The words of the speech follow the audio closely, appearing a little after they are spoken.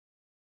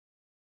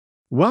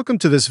Welcome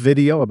to this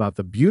video about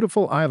the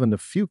beautiful island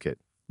of Phuket,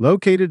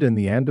 located in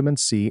the Andaman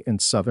Sea in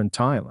southern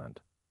Thailand.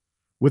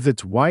 With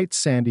its white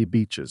sandy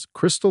beaches,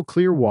 crystal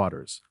clear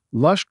waters,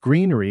 lush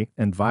greenery,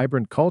 and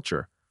vibrant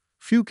culture,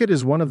 Phuket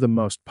is one of the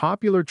most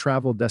popular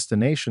travel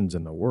destinations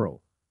in the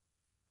world.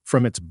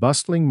 From its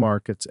bustling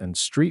markets and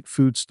street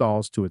food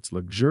stalls to its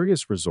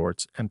luxurious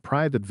resorts and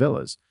private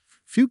villas,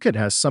 Phuket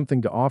has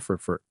something to offer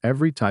for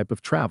every type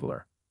of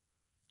traveler.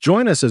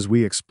 Join us as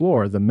we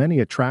explore the many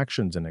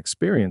attractions and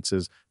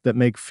experiences that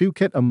make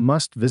Phuket a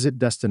must-visit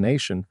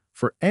destination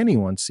for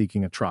anyone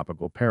seeking a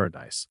tropical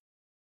paradise.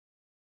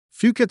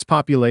 Phuket's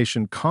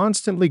population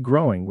constantly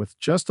growing with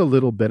just a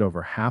little bit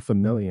over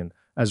 500,000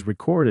 as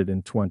recorded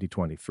in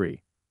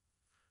 2023.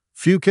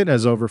 Phuket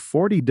has over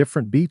 40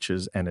 different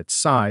beaches and its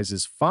size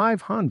is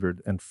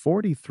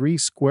 543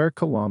 square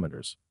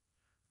kilometers.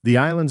 The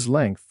island's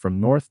length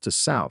from north to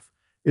south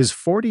is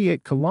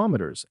 48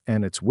 kilometers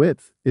and its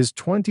width is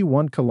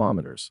 21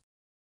 kilometers.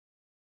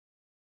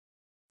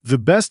 The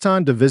best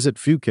time to visit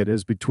Phuket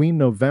is between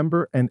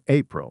November and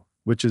April,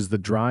 which is the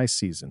dry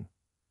season.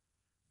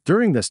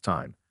 During this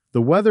time,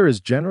 the weather is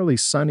generally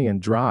sunny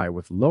and dry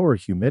with lower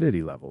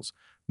humidity levels,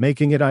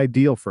 making it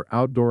ideal for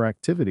outdoor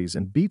activities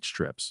and beach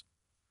trips.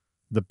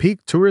 The peak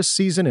tourist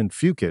season in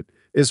Phuket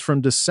is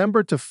from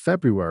December to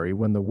February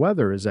when the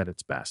weather is at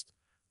its best.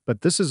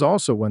 But this is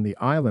also when the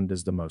island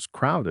is the most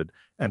crowded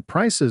and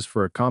prices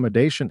for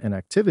accommodation and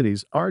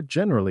activities are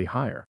generally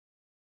higher.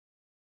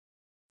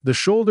 The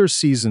shoulder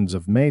seasons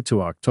of May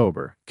to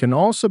October can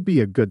also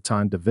be a good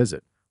time to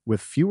visit,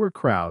 with fewer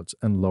crowds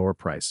and lower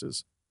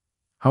prices.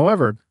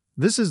 However,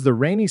 this is the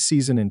rainy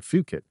season in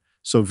Phuket,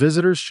 so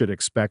visitors should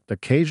expect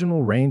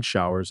occasional rain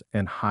showers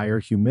and higher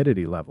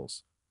humidity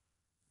levels.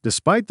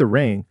 Despite the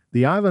rain,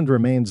 the island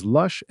remains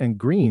lush and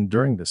green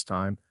during this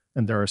time,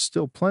 and there are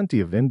still plenty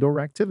of indoor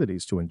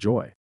activities to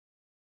enjoy.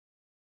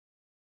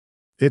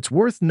 It's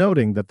worth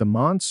noting that the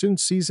monsoon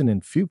season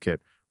in Phuket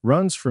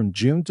runs from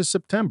June to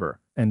September,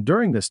 and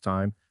during this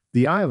time,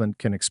 the island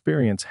can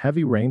experience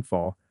heavy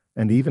rainfall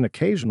and even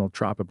occasional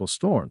tropical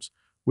storms,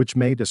 which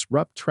may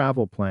disrupt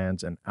travel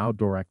plans and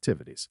outdoor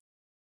activities.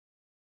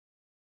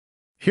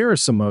 Here are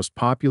some most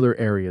popular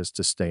areas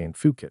to stay in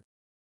Phuket.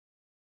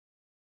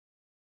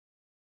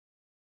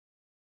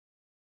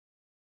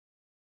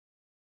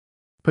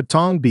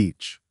 Patong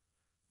Beach.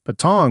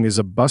 Patong is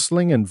a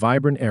bustling and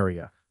vibrant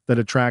area that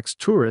attracts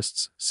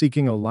tourists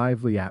seeking a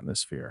lively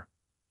atmosphere.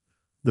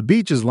 The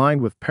beach is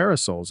lined with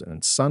parasols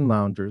and sun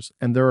loungers,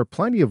 and there are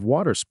plenty of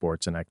water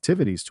sports and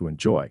activities to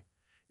enjoy,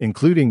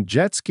 including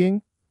jet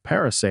skiing,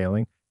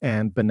 parasailing,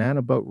 and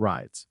banana boat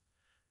rides.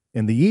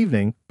 In the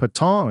evening,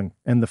 Patong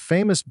and the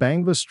famous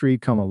Bangla Street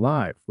come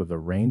alive with a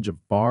range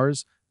of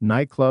bars,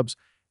 nightclubs,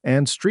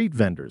 and street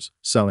vendors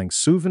selling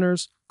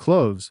souvenirs,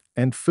 clothes,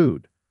 and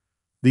food.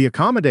 The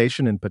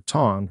accommodation in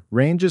Patong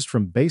ranges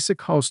from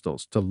basic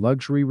hostels to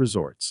luxury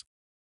resorts.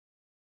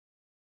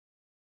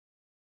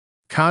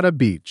 Kata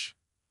Beach.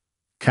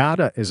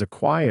 Kata is a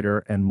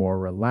quieter and more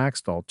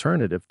relaxed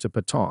alternative to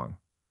Patong.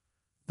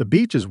 The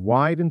beach is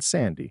wide and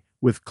sandy,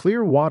 with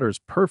clear waters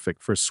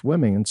perfect for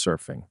swimming and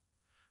surfing.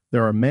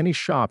 There are many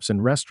shops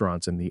and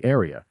restaurants in the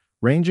area,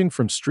 ranging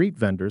from street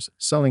vendors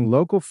selling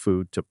local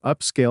food to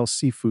upscale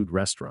seafood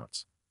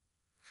restaurants.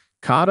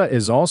 Kata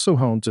is also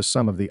home to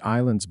some of the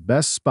island's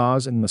best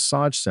spas and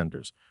massage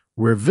centers,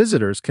 where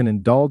visitors can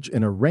indulge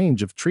in a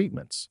range of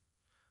treatments.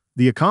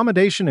 The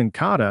accommodation in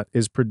Kata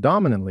is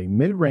predominantly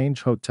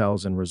mid-range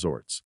hotels and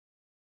resorts.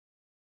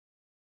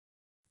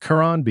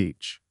 Karan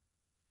Beach.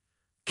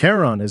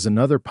 Karan is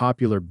another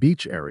popular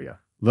beach area,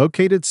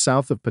 located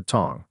south of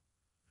Patong.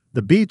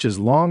 The beach is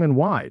long and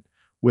wide,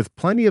 with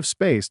plenty of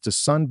space to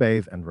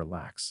sunbathe and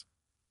relax.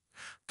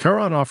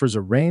 Karan offers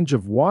a range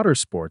of water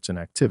sports and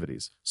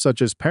activities,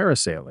 such as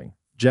parasailing,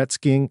 jet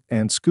skiing,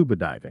 and scuba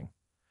diving.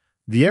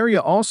 The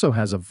area also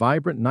has a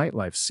vibrant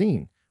nightlife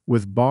scene,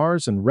 with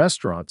bars and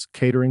restaurants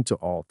catering to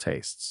all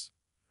tastes.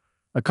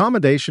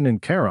 Accommodation in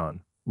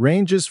Karan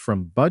ranges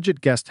from budget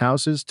guest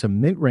houses to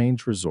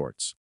mid-range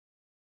resorts.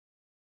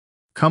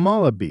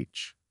 Kamala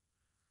Beach.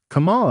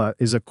 Kamala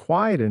is a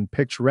quiet and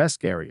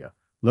picturesque area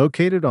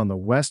located on the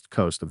west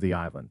coast of the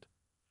island.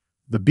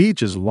 The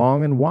beach is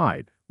long and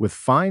wide, with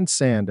fine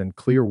sand and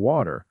clear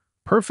water,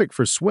 perfect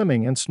for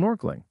swimming and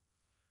snorkeling.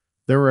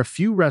 There are a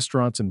few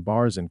restaurants and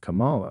bars in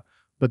Kamala,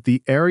 but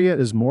the area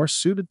is more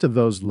suited to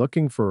those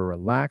looking for a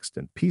relaxed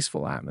and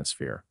peaceful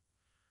atmosphere.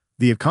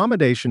 The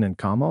accommodation in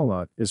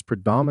Kamala is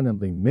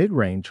predominantly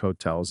mid-range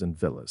hotels and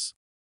villas.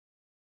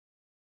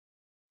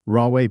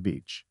 Rawai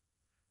Beach.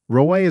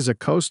 Rawai is a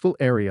coastal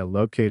area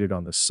located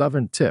on the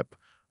southern tip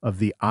of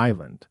the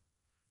island.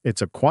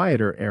 It's a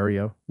quieter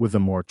area with a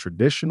more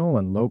traditional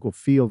and local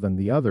feel than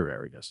the other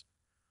areas.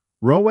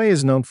 Rawai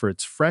is known for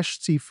its fresh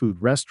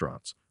seafood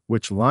restaurants,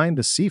 which line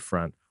the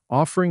seafront,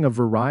 offering a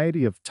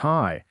variety of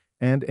Thai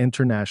and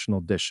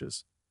international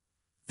dishes.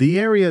 The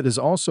area is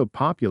also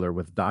popular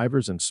with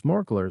divers and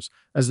snorkelers,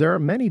 as there are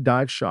many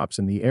dive shops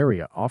in the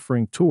area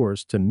offering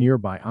tours to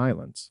nearby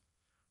islands.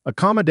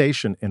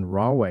 Accommodation in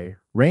Rahway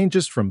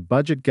ranges from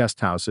budget guest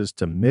houses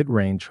to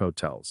mid-range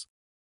hotels.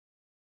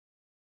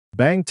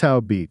 Bang Tao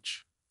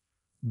Beach.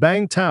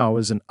 Bang Tao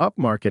is an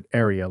upmarket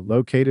area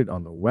located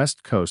on the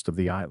west coast of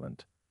the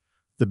island.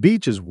 The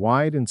beach is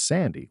wide and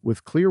sandy,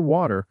 with clear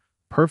water,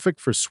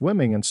 perfect for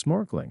swimming and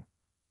snorkeling.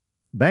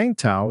 Bang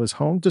Tao is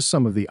home to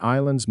some of the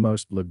island's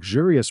most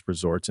luxurious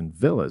resorts and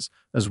villas,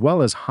 as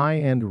well as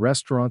high-end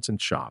restaurants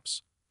and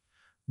shops.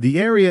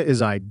 The area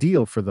is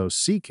ideal for those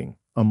seeking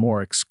a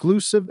more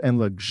exclusive and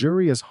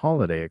luxurious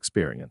holiday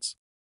experience.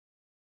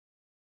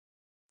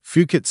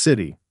 Phuket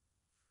City.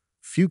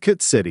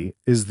 Phuket City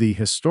is the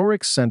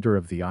historic center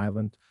of the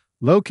island,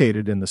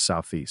 located in the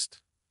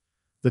southeast.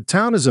 The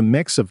town is a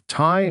mix of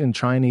Thai and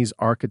Chinese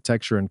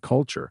architecture and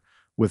culture,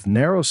 with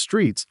narrow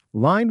streets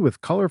lined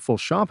with colorful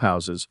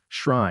shophouses,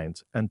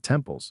 shrines, and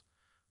temples.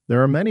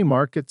 There are many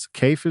markets,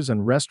 cafes,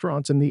 and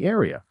restaurants in the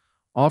area,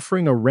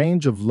 offering a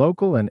range of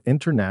local and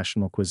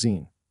international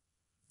cuisine.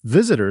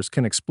 Visitors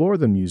can explore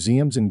the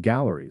museums and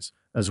galleries,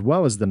 as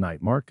well as the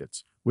night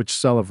markets, which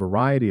sell a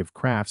variety of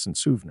crafts and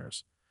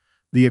souvenirs.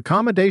 The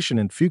accommodation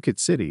in Phuket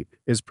City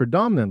is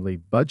predominantly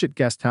budget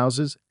guest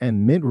houses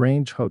and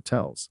mid-range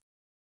hotels.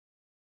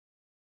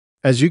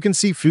 As you can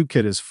see,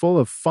 Phuket is full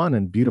of fun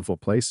and beautiful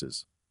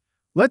places.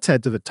 Let's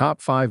head to the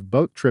top 5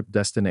 boat trip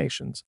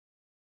destinations.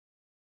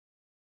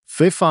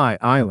 Phi Phi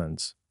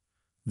Islands.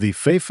 The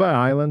Phi Phi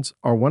Islands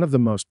are one of the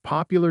most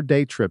popular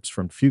day trips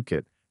from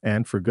Phuket,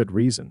 and for good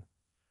reason.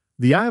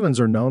 The islands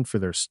are known for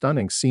their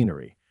stunning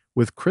scenery,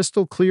 with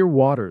crystal clear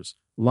waters,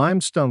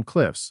 limestone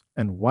cliffs,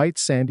 and white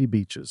sandy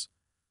beaches.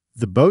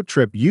 The boat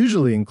trip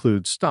usually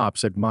includes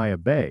stops at Maya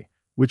Bay,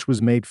 which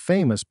was made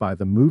famous by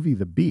the movie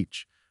The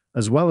Beach,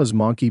 as well as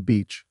Monkey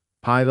Beach,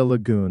 Paida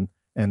Lagoon,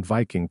 and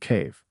Viking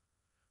Cave.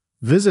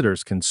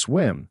 Visitors can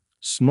swim,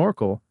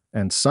 snorkel,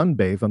 and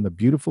sunbathe on the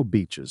beautiful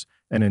beaches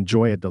and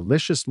enjoy a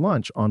delicious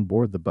lunch on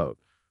board the boat,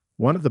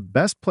 one of the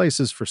best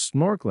places for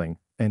snorkeling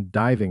and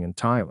diving in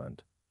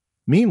Thailand.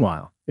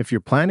 Meanwhile, if you're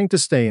planning to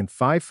stay in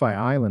Phi Phi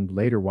Island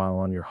later while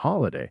on your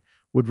holiday,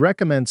 would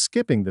recommend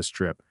skipping this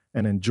trip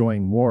and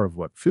enjoying more of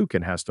what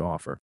Phuket has to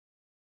offer.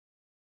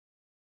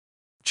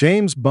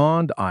 James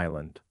Bond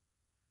Island.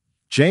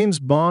 James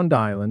Bond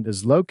Island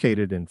is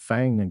located in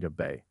Phang Nga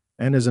Bay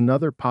and is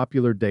another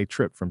popular day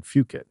trip from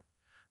Phuket.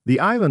 The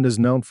island is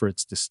known for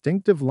its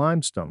distinctive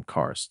limestone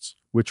karsts,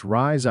 which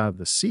rise out of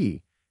the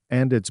sea,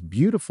 and its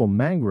beautiful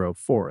mangrove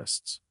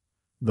forests.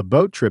 The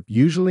boat trip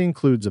usually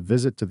includes a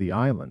visit to the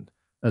island,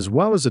 as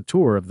well as a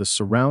tour of the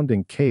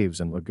surrounding caves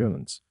and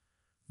lagoons.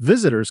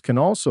 Visitors can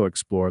also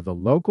explore the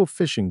local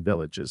fishing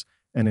villages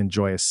and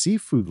enjoy a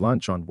seafood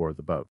lunch on board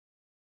the boat.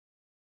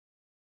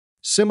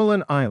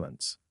 Similan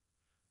Islands.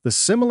 The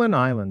Similan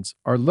Islands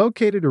are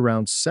located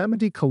around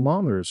 70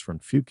 kilometers from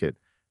Phuket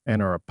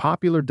and are a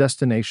popular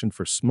destination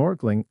for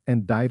snorkeling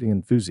and diving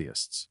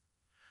enthusiasts.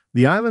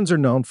 The islands are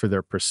known for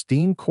their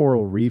pristine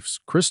coral reefs,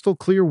 crystal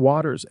clear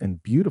waters,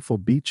 and beautiful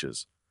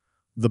beaches.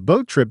 The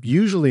boat trip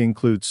usually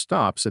includes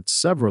stops at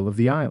several of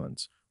the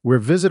islands, where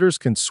visitors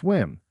can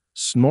swim,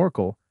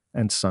 snorkel,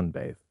 and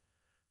sunbathe.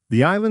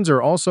 The islands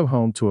are also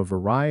home to a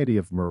variety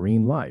of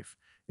marine life,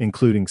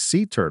 including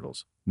sea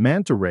turtles,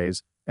 manta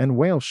rays, and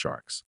whale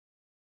sharks.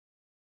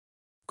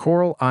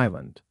 Coral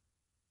Island.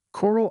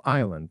 Coral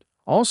Island,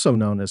 also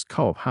known as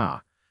Koh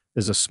Ha,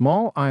 is a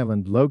small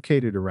island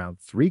located around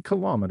 3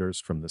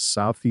 kilometers from the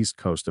southeast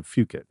coast of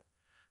Phuket.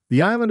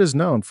 The island is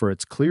known for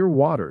its clear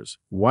waters,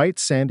 white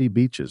sandy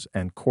beaches,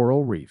 and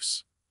coral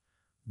reefs.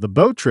 The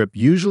boat trip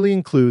usually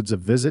includes a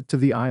visit to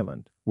the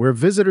island, where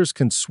visitors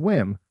can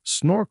swim,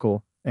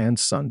 snorkel, and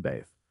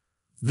sunbathe.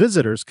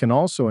 Visitors can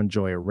also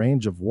enjoy a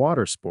range of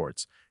water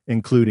sports,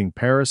 including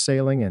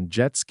parasailing and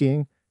jet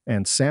skiing,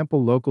 and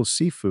sample local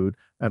seafood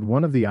at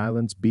one of the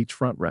island's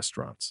beachfront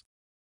restaurants.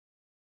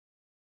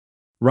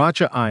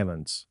 Racha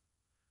Islands.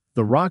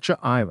 The Racha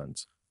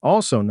Islands,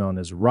 also known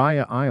as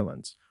Raya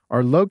Islands,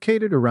 are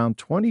located around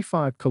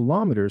 25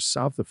 kilometers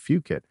south of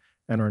Phuket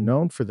and are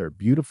known for their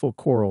beautiful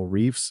coral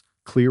reefs,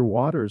 clear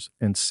waters,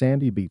 and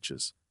sandy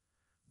beaches.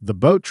 The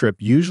boat trip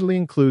usually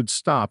includes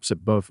stops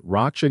at both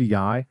Racha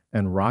Yai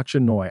and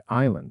Racha Noi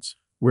Islands,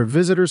 where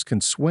visitors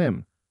can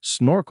swim,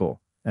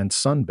 snorkel, and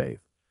sunbathe.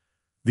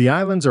 The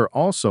islands are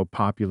also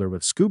popular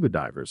with scuba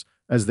divers,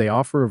 as they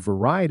offer a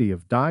variety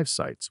of dive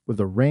sites with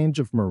a range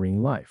of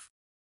marine life.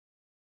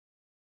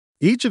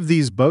 Each of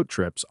these boat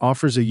trips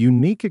offers a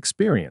unique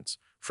experience,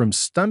 from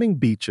stunning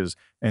beaches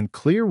and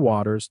clear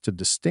waters to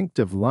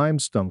distinctive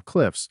limestone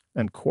cliffs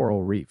and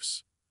coral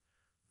reefs.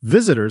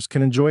 Visitors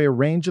can enjoy a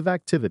range of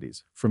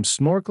activities, from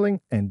snorkeling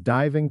and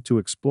diving to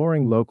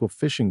exploring local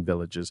fishing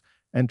villages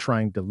and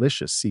trying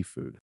delicious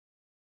seafood.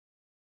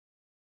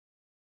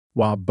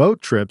 While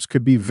boat trips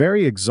could be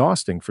very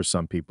exhausting for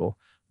some people,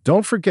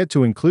 don't forget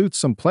to include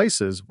some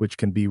places which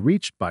can be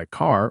reached by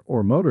car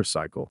or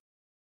motorcycle.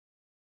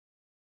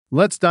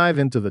 Let's dive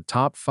into the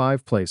top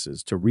 5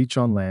 places to reach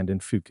on land in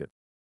Phuket.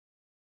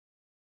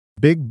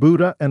 Big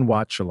Buddha and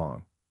Wat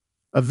Chalong.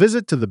 A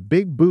visit to the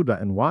Big Buddha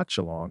and Wat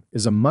Chalong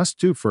is a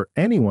must-do for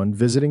anyone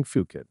visiting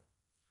Phuket.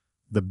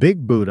 The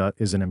Big Buddha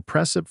is an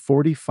impressive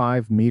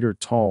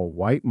 45-meter-tall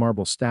white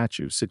marble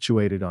statue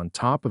situated on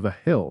top of a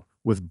hill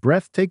with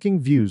breathtaking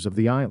views of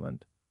the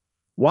island.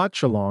 Wat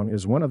Chalong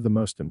is one of the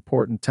most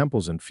important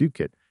temples in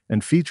Phuket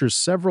and features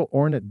several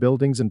ornate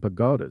buildings and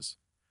pagodas.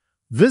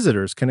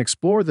 Visitors can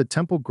explore the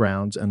temple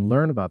grounds and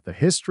learn about the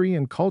history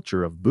and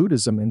culture of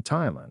Buddhism in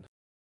Thailand.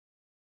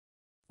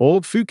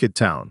 Old Phuket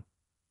Town.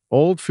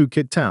 Old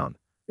Phuket Town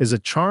is a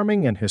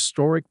charming and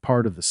historic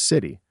part of the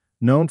city,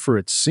 known for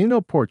its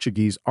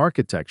Sino-Portuguese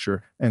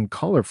architecture and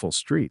colorful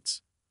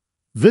streets.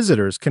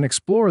 Visitors can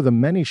explore the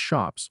many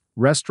shops,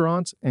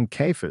 restaurants, and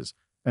cafes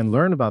and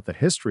learn about the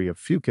history of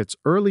Phuket's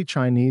early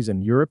Chinese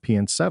and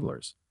European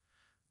settlers.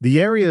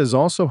 The area is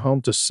also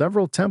home to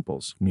several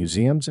temples,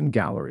 museums, and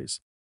galleries.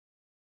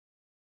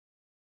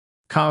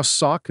 Khao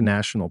Sok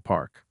National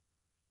Park.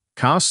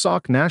 Khao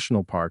Sok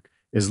National Park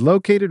is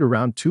located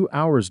around 2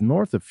 hours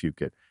north of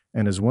Phuket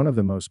and is one of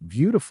the most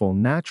beautiful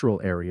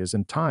natural areas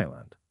in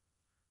Thailand.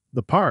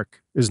 The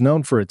park is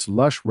known for its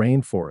lush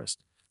rainforest,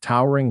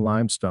 towering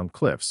limestone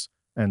cliffs,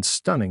 and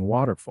stunning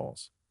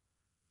waterfalls.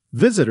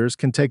 Visitors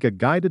can take a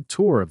guided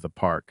tour of the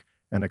park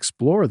and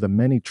explore the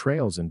many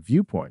trails and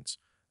viewpoints,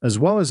 as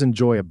well as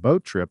enjoy a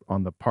boat trip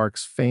on the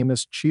park's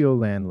famous Chio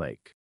Lan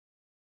Lake.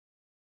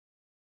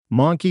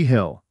 Monkey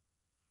Hill.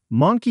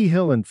 Monkey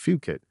Hill in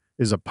Phuket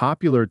is a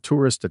popular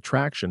tourist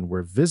attraction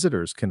where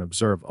visitors can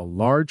observe a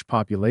large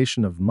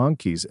population of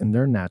monkeys in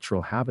their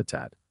natural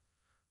habitat.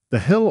 The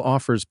hill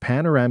offers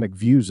panoramic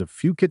views of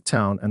Phuket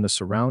town and the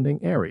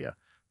surrounding area,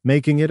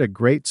 making it a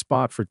great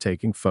spot for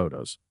taking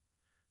photos.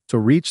 To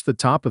reach the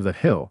top of the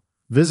hill,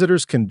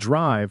 visitors can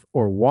drive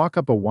or walk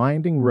up a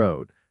winding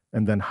road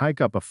and then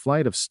hike up a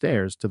flight of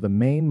stairs to the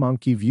main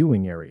monkey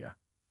viewing area.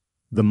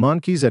 The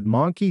monkeys at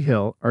Monkey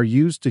Hill are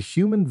used to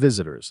human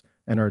visitors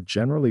and are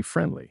generally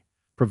friendly,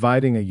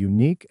 providing a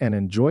unique and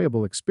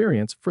enjoyable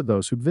experience for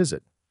those who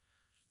visit.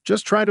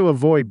 Just try to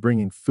avoid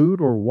bringing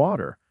food or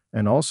water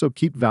and also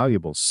keep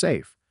valuables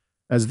safe,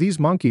 as these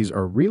monkeys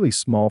are really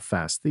small,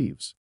 fast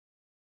thieves.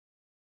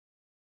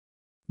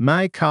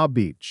 Mai Khao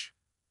Beach.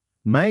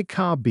 Mai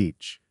Khao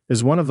Beach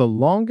is one of the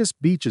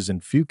longest beaches in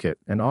Phuket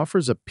and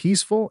offers a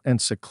peaceful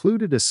and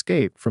secluded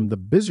escape from the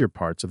busier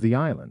parts of the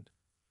island.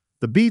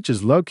 The beach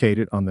is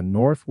located on the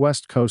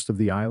northwest coast of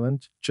the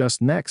island,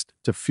 just next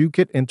to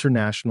Phuket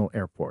International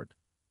Airport.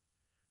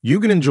 You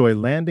can enjoy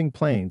landing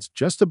planes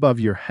just above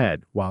your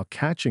head while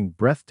catching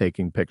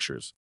breathtaking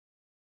pictures.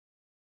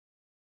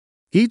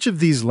 Each of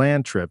these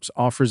land trips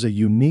offers a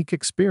unique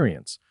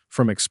experience,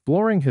 from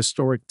exploring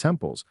historic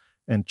temples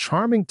and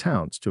charming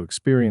towns to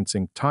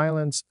experiencing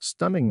Thailand's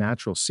stunning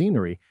natural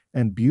scenery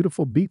and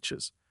beautiful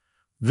beaches.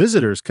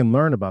 Visitors can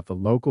learn about the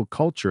local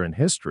culture and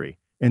history,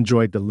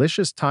 enjoy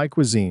delicious Thai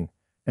cuisine,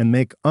 and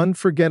make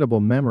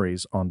unforgettable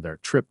memories on their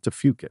trip to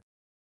Phuket.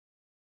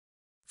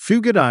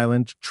 Phuket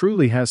Island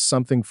truly has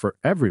something for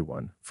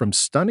everyone, from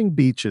stunning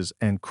beaches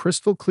and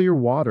crystal-clear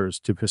waters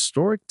to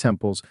historic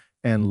temples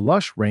and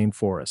lush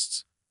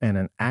rainforests, and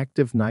an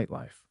active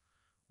nightlife.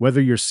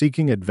 Whether you're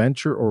seeking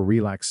adventure or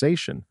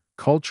relaxation,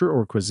 culture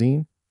or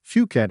cuisine,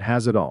 Phuket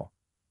has it all.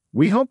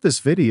 We hope this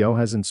video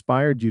has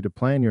inspired you to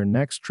plan your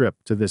next trip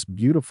to this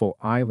beautiful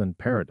island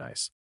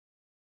paradise.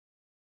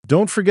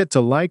 Don't forget to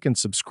like and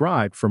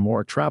subscribe for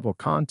more travel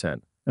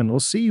content, and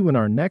we'll see you in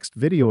our next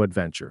video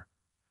adventure.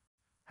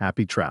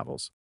 Happy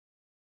travels!